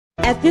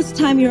At this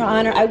time, Your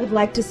Honor, I would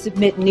like to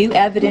submit new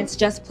evidence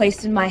just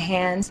placed in my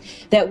hands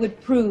that would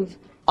prove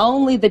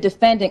only the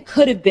defendant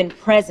could have been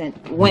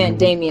present when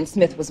Damian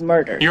Smith was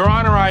murdered. Your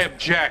Honor, I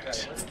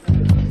object.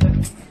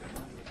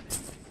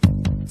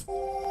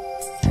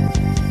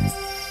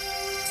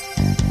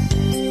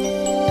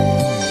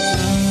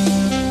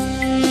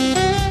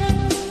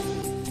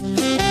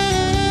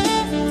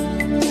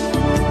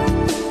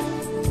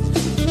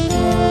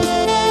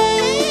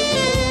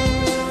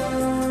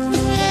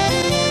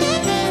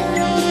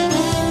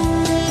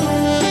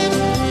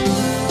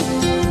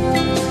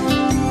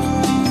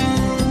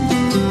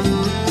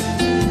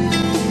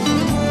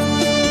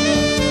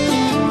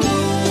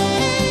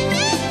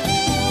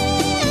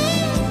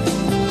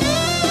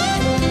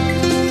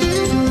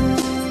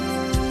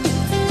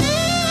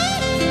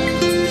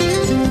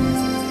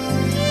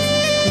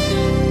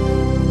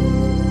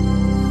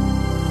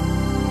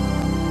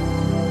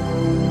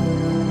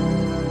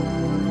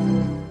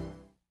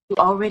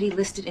 Already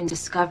listed in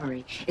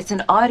discovery. It's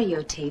an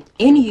audio tape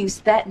in use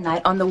that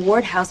night on the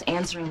Ward House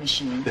answering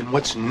machine. Then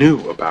what's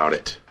new about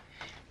it?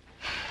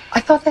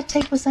 I thought that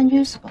tape was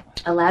unusable.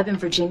 A lab in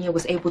Virginia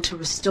was able to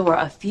restore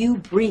a few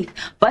brief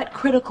but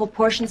critical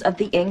portions of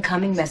the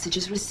incoming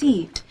messages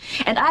received.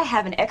 And I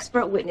have an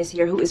expert witness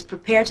here who is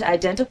prepared to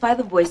identify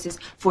the voices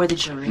for the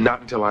jury.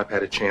 Not until I've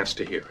had a chance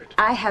to hear it.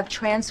 I have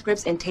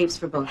transcripts and tapes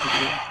for both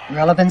of you.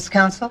 Relevance,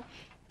 counsel?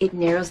 It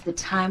narrows the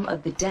time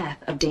of the death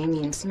of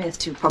Damian Smith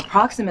to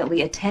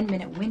approximately a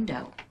 10-minute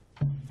window.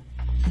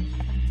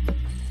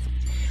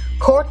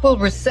 Court will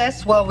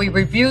recess while we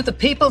review the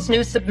people's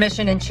new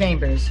submission in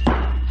chambers.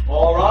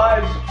 All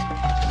rise.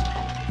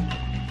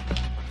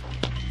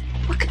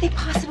 What could they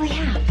possibly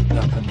have?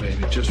 Nothing,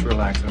 baby. Just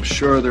relax. I'm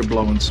sure they're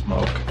blowing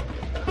smoke.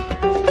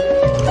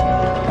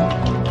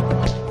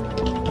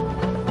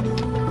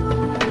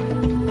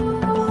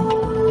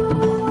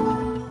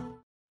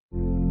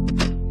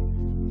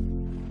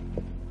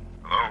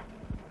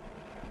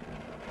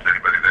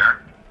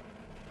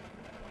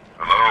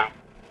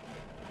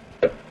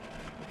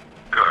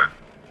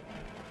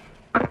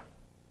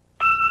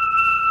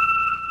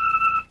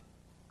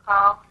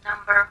 Call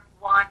number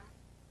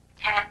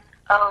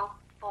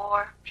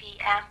 1:10:04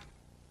 p.m.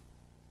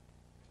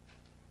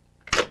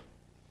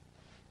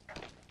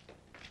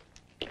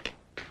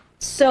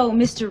 So,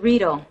 Mr.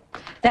 Riedel,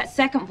 that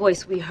second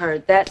voice we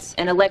heard, that's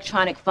an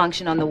electronic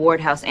function on the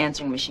Ward House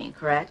answering machine,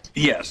 correct?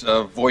 Yes,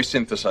 a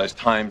voice-synthesized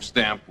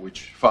timestamp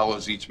which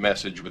follows each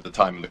message with the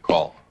time of the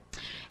call.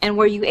 And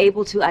were you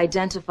able to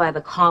identify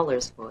the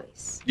caller's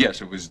voice?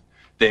 Yes, it was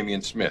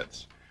Damian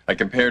Smith's. I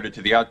compared it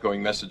to the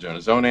outgoing message on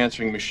his own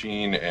answering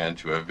machine and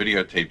to a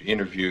videotaped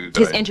interview.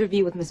 His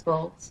interview with Miss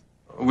Bowles?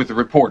 With the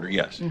reporter,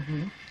 yes.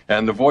 Mm-hmm.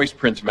 And the voice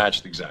prints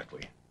matched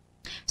exactly.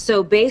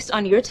 So based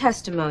on your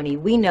testimony,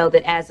 we know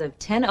that as of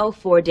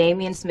 10:04,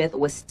 Damian Smith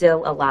was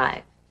still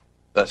alive.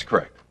 That's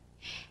correct.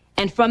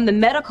 And from the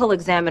medical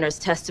examiner's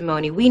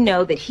testimony, we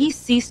know that he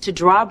ceased to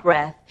draw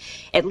breath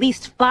at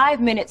least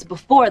 5 minutes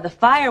before the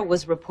fire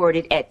was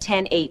reported at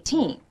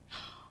 10:18.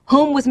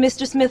 Whom was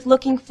Mr. Smith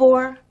looking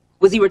for?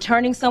 Was he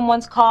returning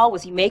someone's call?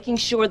 Was he making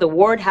sure the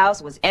Ward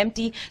House was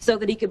empty so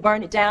that he could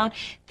burn it down?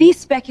 These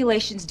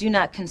speculations do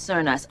not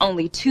concern us.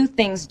 Only two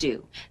things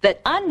do. That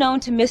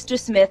unknown to Mr.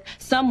 Smith,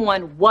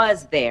 someone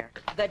was there,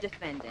 the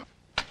defendant.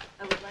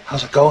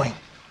 How's it going?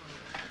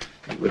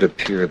 It would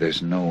appear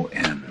there's no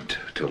end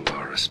to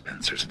Laura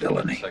Spencer's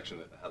villainy.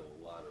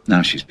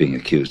 Now she's being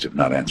accused of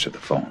not answering the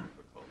phone.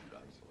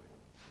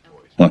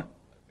 What?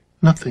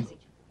 Nothing.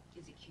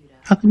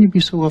 How can you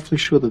be so awfully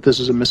sure that this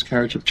is a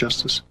miscarriage of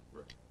justice?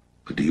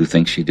 But do you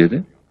think she did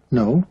it?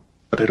 No,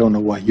 but I don't know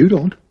why you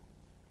don't.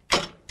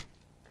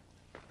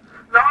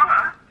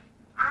 Laura,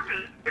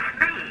 honey, it's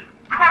me,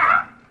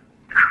 Cora.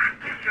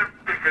 Guess you're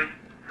busy.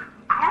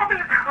 Call me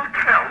at the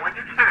hotel when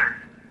you can.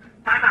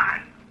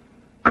 Bye-bye.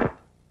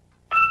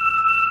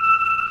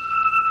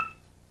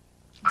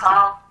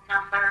 Call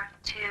number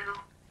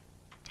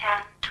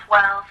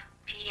 2:10:12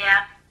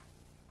 p.m.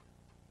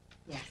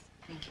 Yes,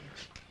 thank you.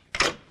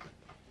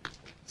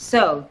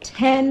 So,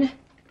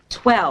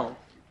 10:12.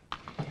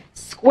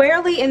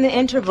 Squarely in the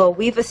interval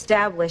we've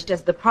established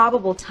as the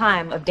probable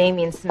time of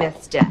Damian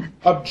Smith's death.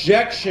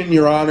 Objection,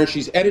 Your Honor.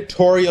 She's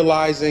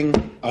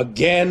editorializing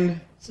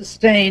again.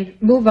 Sustained.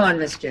 Move on,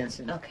 Miss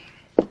Jensen. Okay.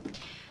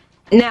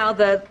 Now,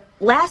 the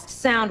last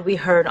sound we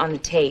heard on the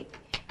tape,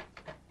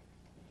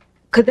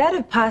 could that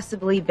have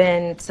possibly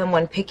been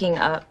someone picking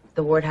up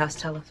the Ward House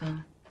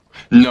telephone?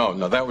 No,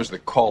 that was the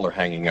caller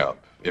hanging up.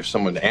 If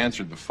someone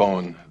answered the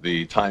phone,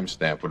 the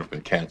timestamp would have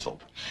been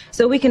canceled.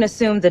 So we can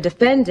assume the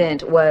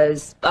defendant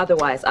was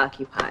otherwise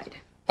occupied.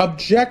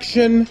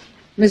 Objection.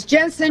 Miss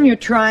Jensen, you're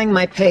trying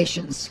my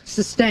patience.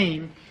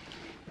 Sustain.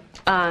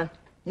 No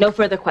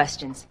further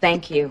questions.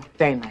 Thank you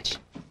very much.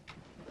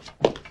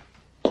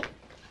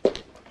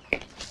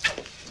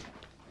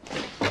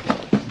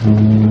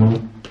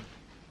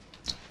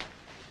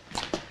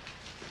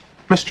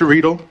 Mr.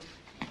 Riedel,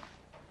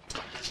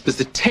 does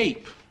the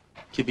tape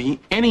give you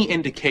any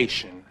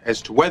indication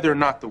as to whether or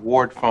not the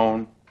ward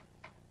phone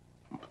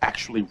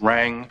actually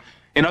rang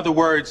In other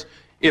words,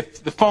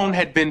 if the phone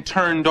had been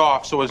turned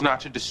off so as not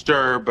to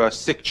disturb a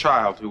sick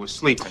child who was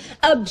sleeping.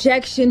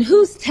 Objection.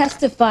 Who's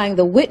testifying,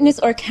 the witness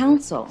or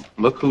counsel?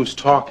 Look who's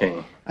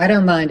talking. I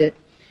don't mind it.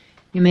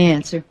 You may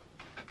answer.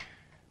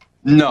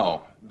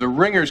 No, the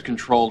ringer's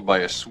controlled by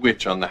a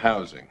switch on the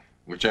housing,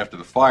 which after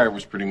the fire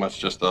was pretty much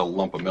just a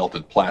lump of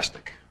melted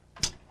plastic.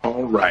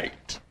 All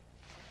right.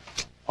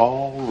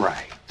 All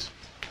right.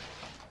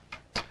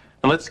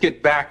 Now let's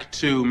get back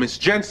to Miss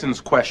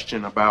Jensen's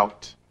question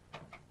about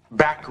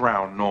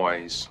background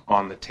noise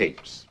on the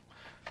tapes.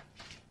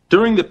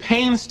 During the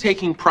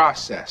painstaking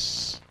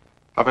process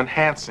of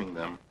enhancing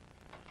them,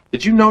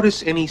 did you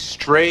notice any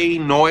stray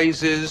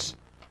noises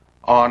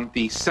on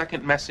the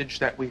second message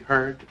that we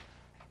heard?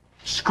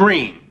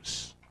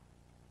 Screams,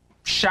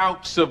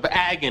 shouts of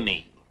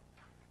agony,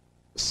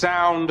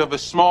 sound of a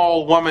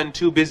small woman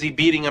too busy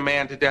beating a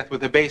man to death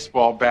with a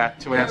baseball bat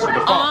to answer the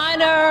phone.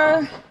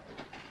 Honor.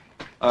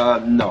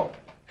 No.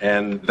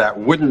 And that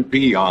wouldn't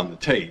be on the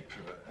tape,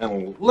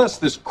 unless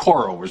this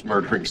Cora was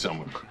murdering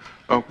someone.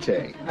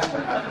 Okay.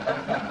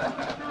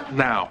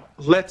 Now,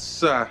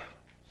 let's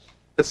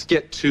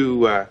get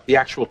to the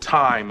actual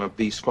time of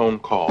these phone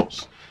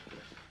calls.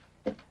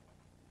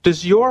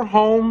 Does your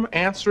home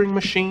answering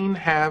machine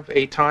have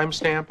a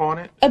timestamp on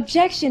it?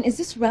 Objection. Is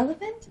this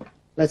relevant?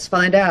 Let's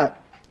find out.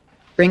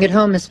 Bring it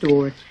home, Mr.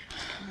 Ward.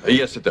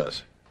 Yes, it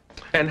does.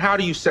 And how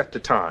do you set the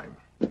time?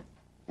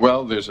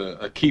 Well, there's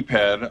a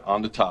keypad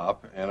on the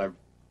top, and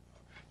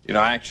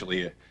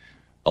actually,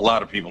 a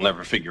lot of people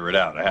never figure it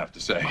out, I have to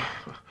say.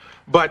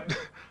 But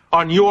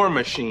on your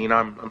machine,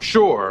 I'm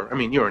sure,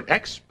 you're an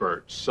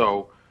expert,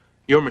 so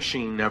your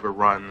machine never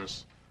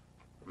runs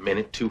a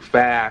minute too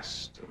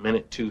fast, a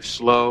minute too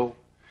slow.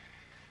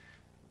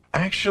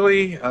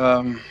 Actually,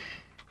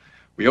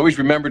 we always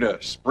remember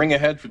to spring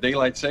ahead for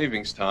daylight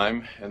savings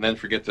time and then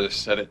forget to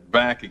set it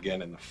back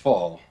again in the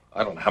fall.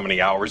 I don't know how many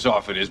hours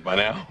off it is by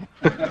now.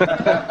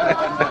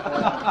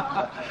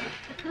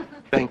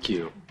 Thank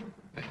you.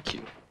 Thank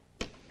you.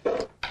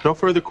 No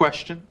further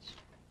questions?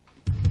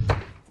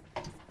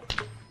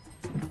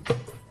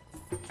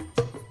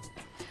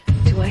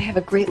 Do I have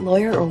a great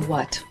lawyer or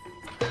what?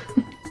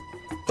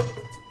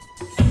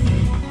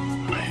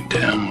 I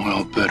damn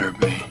well better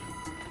be.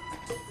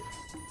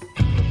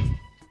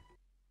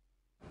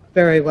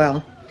 Very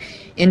well.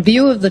 In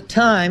view of the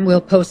time, we'll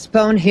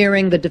postpone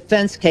hearing the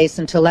defense case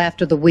until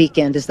after the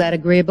weekend. Is that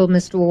agreeable,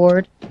 Mr.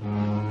 Ward?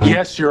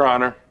 Yes, Your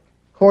Honor.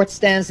 Court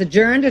stands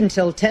adjourned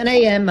until 10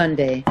 a.m.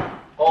 Monday.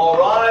 All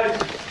right.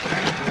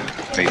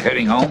 Are you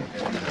heading home?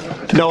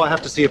 No, I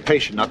have to see a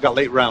patient. I've got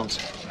late rounds.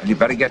 Well, you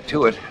better get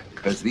to it,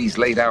 because these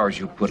late hours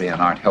you put in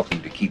aren't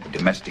helping to keep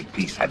domestic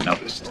peace, I've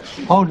noticed.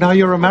 Oh, now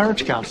you're a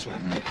marriage counselor.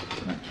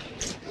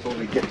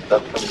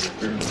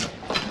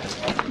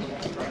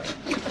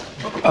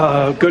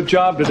 Good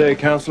job today,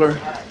 counselor.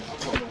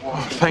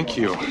 Oh, thank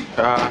you.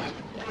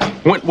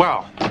 Went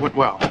well. Went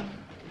well.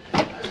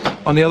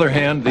 On the other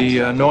hand, the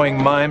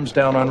annoying mimes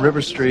down on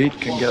River Street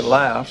can get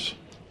laughs.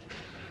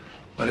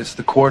 But it's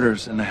the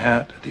quarters in the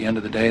hat at the end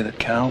of the day that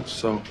counts,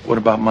 so what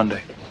about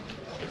Monday?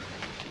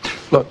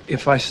 Look,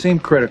 if I seem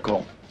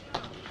critical,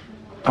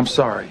 I'm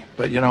sorry,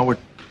 but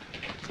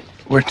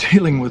we're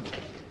dealing with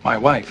my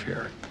wife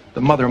here,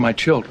 the mother of my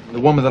children, the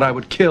woman that I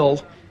would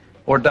kill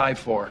or die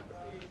for.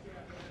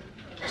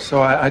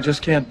 So I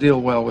just can't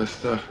deal well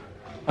with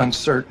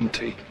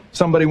uncertainty.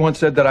 Somebody once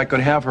said that I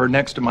could have her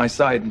next to my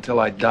side until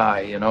I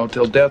die,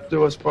 till death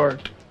do us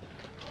part.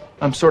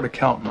 I'm sort of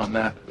counting on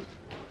that.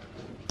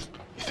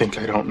 You think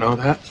I don't know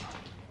that?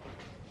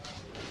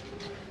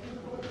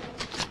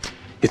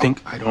 You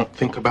think I don't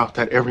think about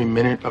that every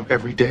minute of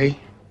every day?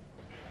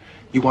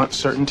 You want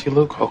certainty,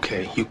 Luke?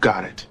 Okay, you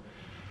got it.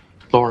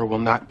 Laura will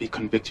not be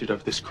convicted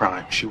of this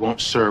crime. She won't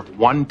serve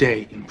 1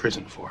 day in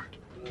prison for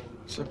it.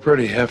 It's a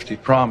pretty hefty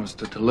promise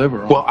to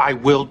deliver on. Well, I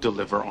will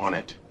deliver on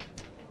it.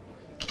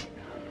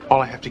 All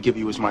I have to give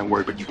you is my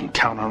word, but you can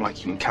count on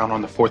like you can count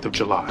on the 4th of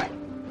July.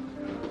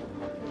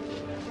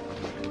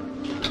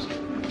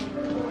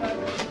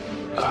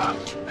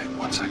 Hey,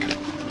 1 second.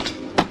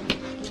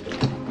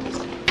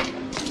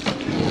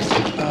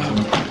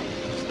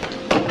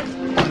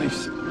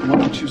 Why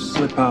don't you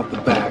slip out the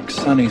back?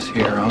 Sonny's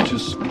here. I'll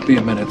just be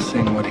a minute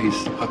seeing what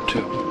he's up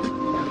to.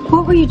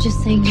 What were you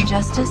just saying to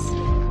Justice?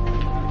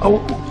 Oh,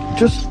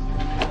 just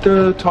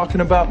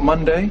talking about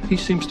Monday. He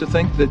seems to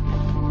think that,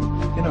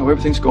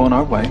 everything's going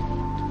our way.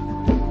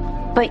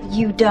 But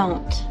you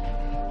don't.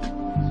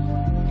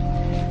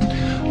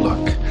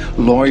 Look,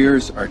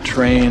 lawyers are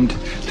trained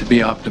to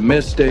be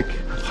optimistic.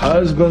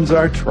 Husbands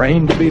are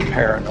trained to be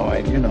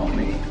paranoid. You know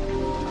me.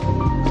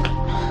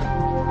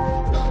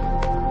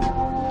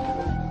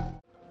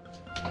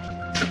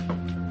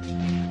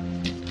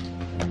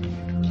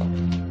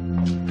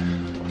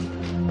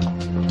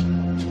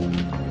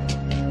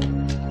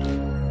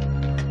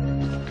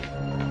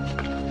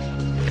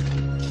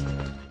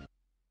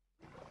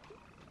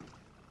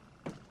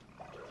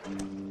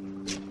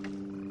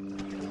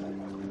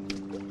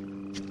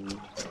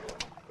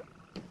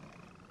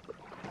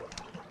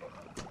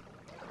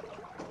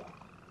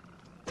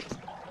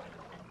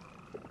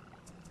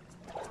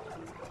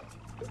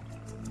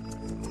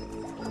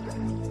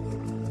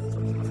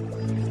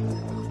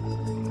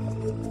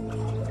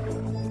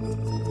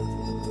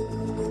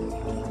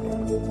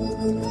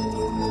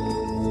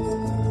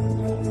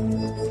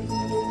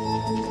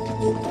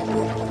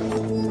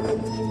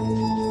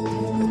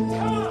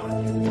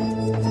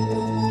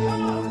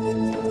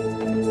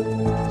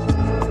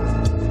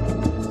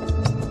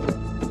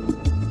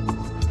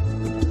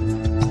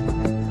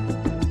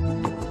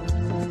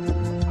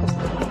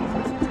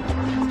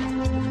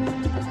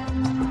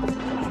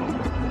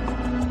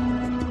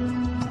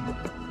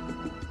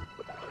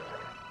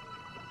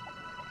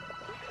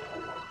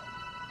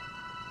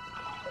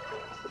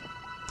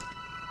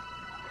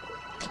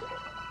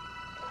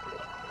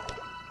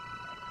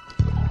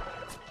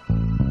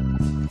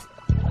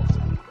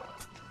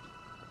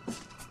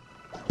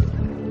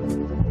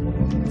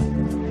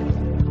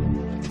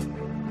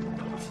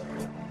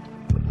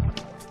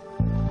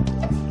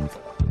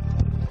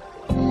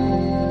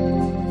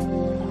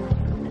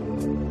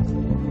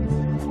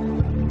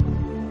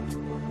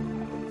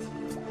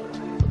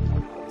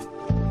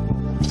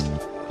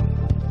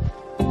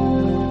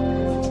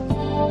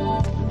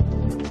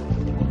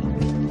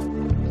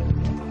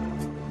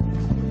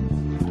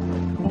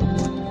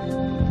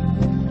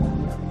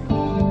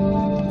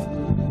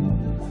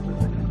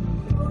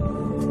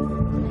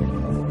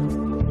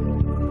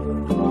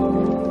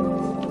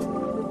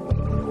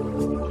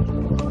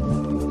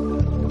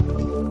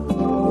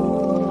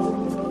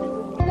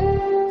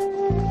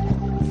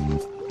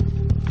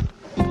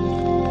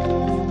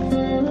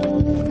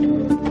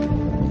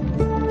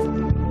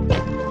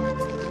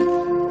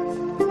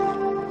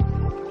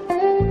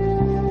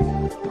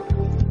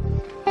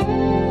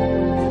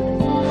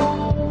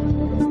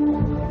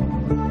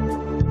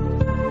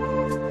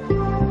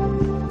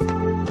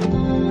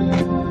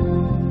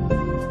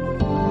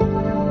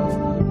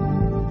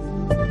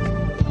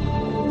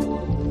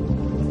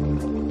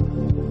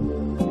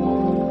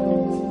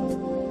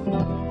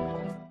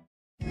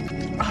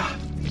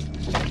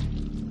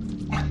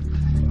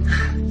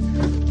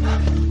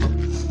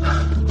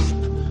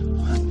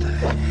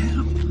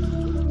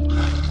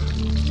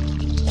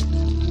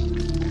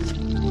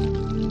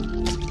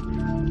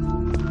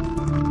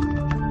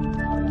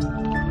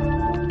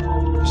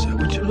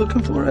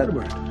 looking for,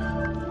 Edward?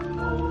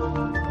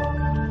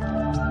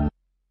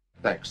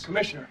 Thanks.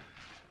 Commissioner,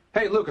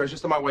 Hey, Luke, I was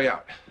just on my way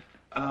out.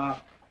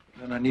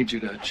 then I need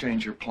you to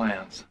change your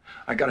plans.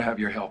 I gotta have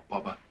your help,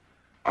 Bubba.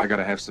 I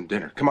gotta have some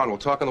dinner. Come on, we'll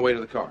talk on the way to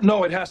the car.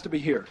 No, it has to be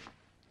here.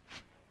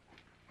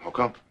 How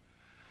come?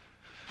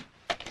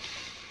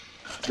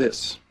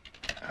 This.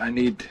 I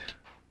need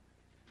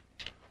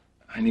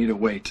a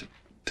way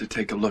to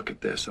take a look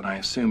at this, and I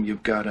assume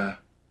you've got a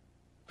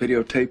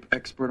videotape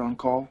expert on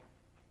call?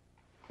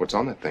 What's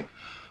on that thing?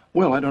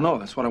 Well, I don't know.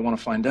 That's what I want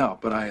to find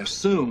out, but I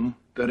assume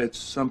that it's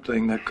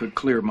something that could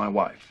clear my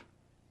wife.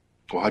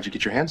 Well, how'd you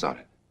get your hands on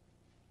it?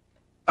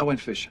 I went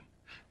fishing.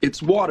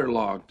 It's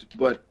waterlogged,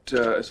 but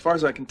as far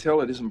as I can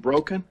tell, it isn't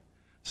broken.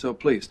 So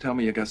please, tell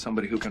me you got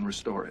somebody who can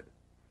restore it.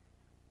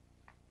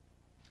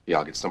 Yeah,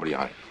 I'll get somebody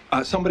on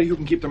it. Somebody who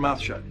can keep their mouth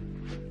shut.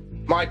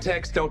 My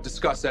texts don't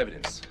discuss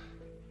evidence.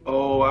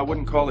 Oh, I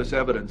wouldn't call this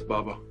evidence,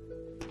 Bubba.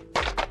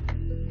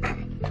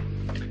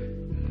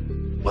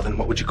 Well, then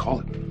what would you call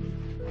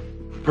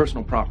it?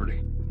 Personal property,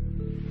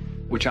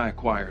 which I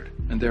acquired,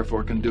 and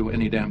therefore can do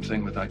any damn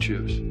thing that I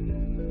choose.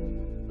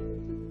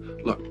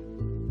 Look,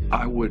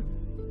 I would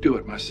do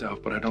it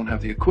myself, but I don't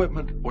have the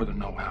equipment or the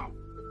know-how.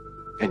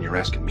 And you're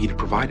asking me to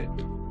provide it?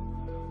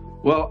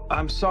 Well,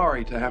 I'm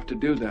sorry to have to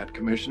do that,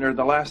 Commissioner.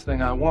 The last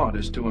thing I want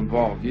is to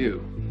involve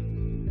you.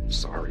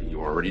 Sorry,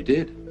 you already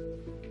did.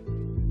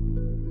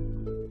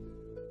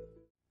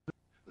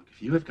 Look,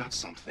 if you have got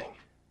something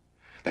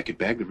that could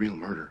bag the real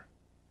murder,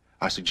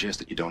 I suggest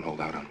that you don't hold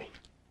out on me.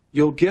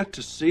 You'll get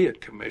to see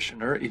it,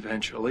 Commissioner,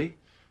 eventually.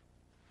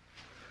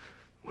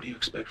 What do you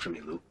expect from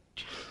me, Luke?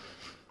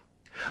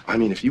 I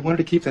mean, if you wanted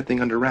to keep that thing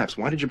under wraps,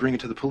 why did you bring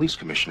it to the police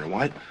commissioner?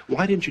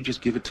 Why didn't you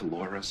just give it to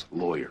Laura's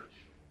lawyer?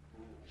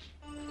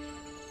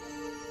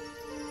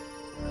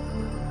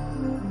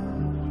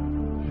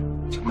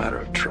 It's a matter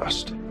of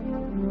trust.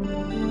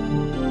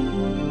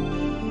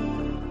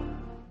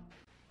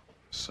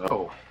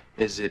 So,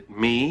 is it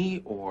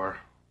me, or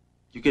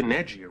you getting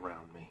edgy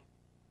around me?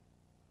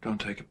 Don't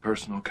take it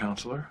personal,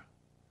 counselor.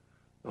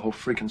 The whole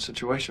freaking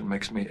situation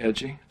makes me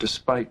edgy,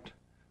 despite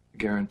the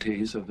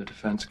guarantees of the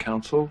defense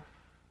counsel.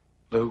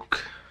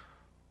 Luke,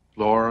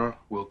 Laura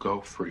will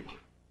go free.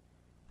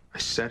 I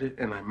said it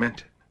and I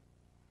meant it.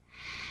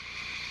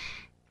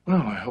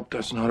 Well, I hope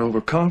that's not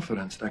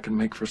overconfidence. That can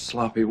make for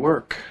sloppy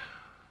work.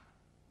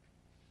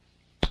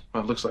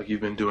 Well, it looks like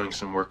you've been doing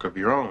some work of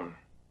your own.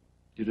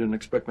 You didn't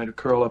expect me to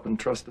curl up and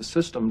trust the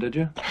system, did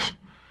you?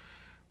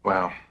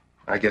 Well,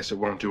 I guess it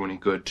won't do any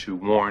good to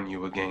warn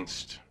you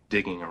against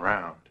digging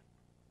around.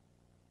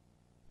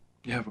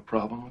 You have a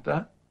problem with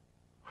that?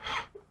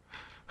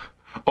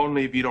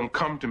 Only if you don't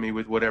come to me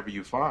with whatever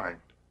you find.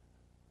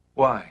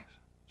 Why?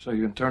 So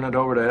you can turn it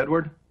over to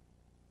Edward?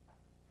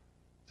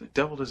 The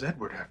devil does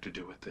Edward have to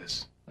do with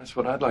this? That's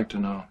what I'd like to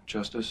know,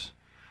 Justice.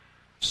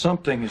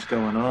 Something is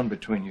going on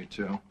between you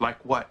two.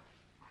 Like what?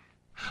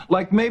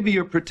 Like maybe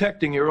you're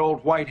protecting your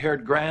old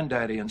white-haired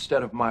granddaddy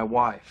instead of my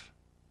wife.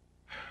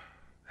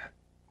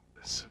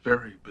 It's a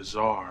very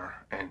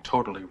bizarre and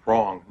totally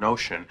wrong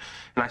notion,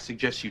 and I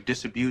suggest you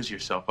disabuse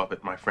yourself of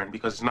it, my friend,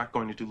 because it's not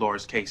going to do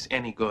Laura's case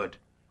any good.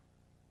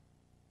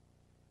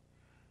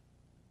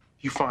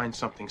 If you find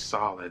something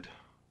solid,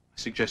 I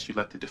suggest you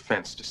let the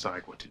defense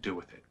decide what to do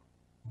with it.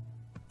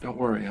 Don't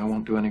worry, I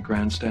won't do any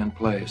grandstand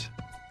plays.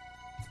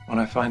 When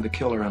I find the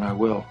killer, and I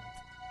will,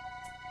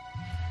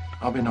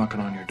 I'll be knocking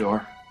on your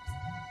door.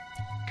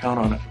 Count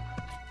on it.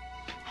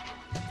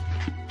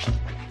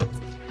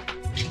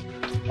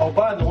 Oh,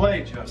 by the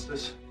way,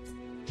 Justice,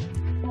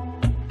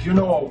 do you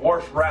know a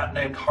wharf rat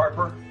named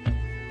Harper?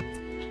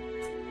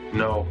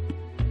 No.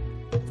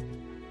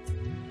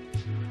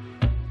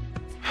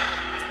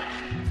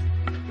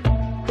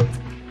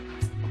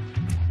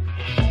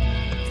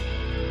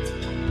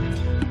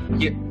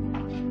 Yet,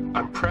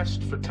 I'm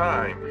pressed for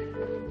time.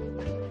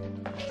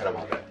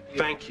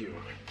 Thank you.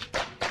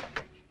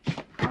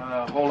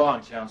 Hold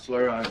on,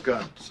 Counselor. I've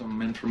got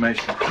some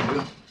information for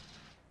you.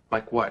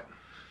 Like what?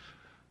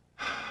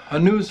 A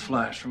news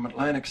flash from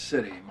Atlantic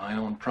City, my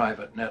own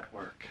private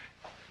network.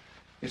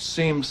 It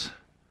seems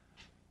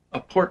a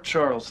Port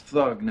Charles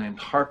thug named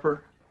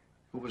Harper,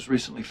 who was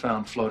recently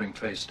found floating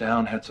face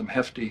down, had some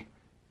hefty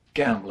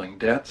gambling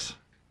debts.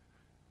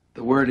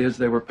 The word is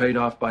they were paid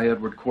off by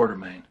Edward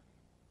Quartermain.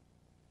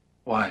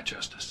 Why,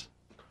 Justice?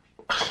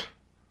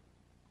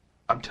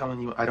 I'm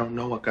telling you, I don't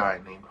know a guy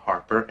named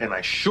Harper, and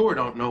I sure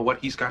don't know what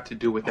he's got to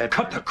do with that.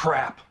 Cut the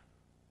crap!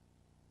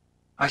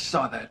 I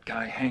saw that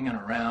guy hanging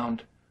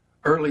around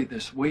early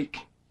this week,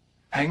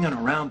 hanging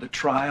around the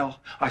trial.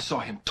 I saw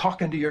him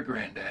talking to your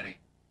granddaddy.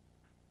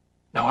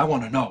 Now I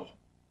want to know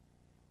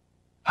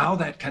how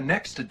that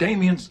connects to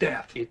Damien's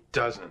death. It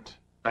doesn't.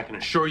 I can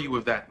assure you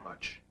of that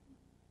much.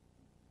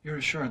 Your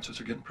assurances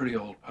are getting pretty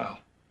old, pal.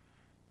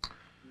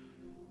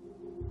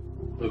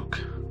 Luke,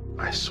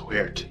 I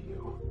swear to you.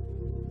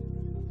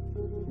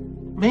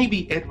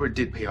 Maybe Edward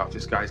did pay off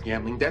this guy's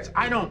gambling debts.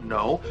 I don't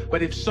know.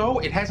 But if so,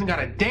 it hasn't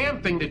got a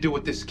damn thing to do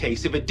with this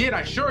case. If it did,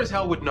 I sure as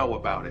hell would know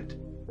about it.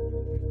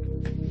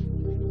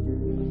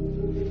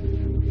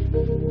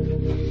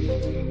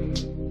 you.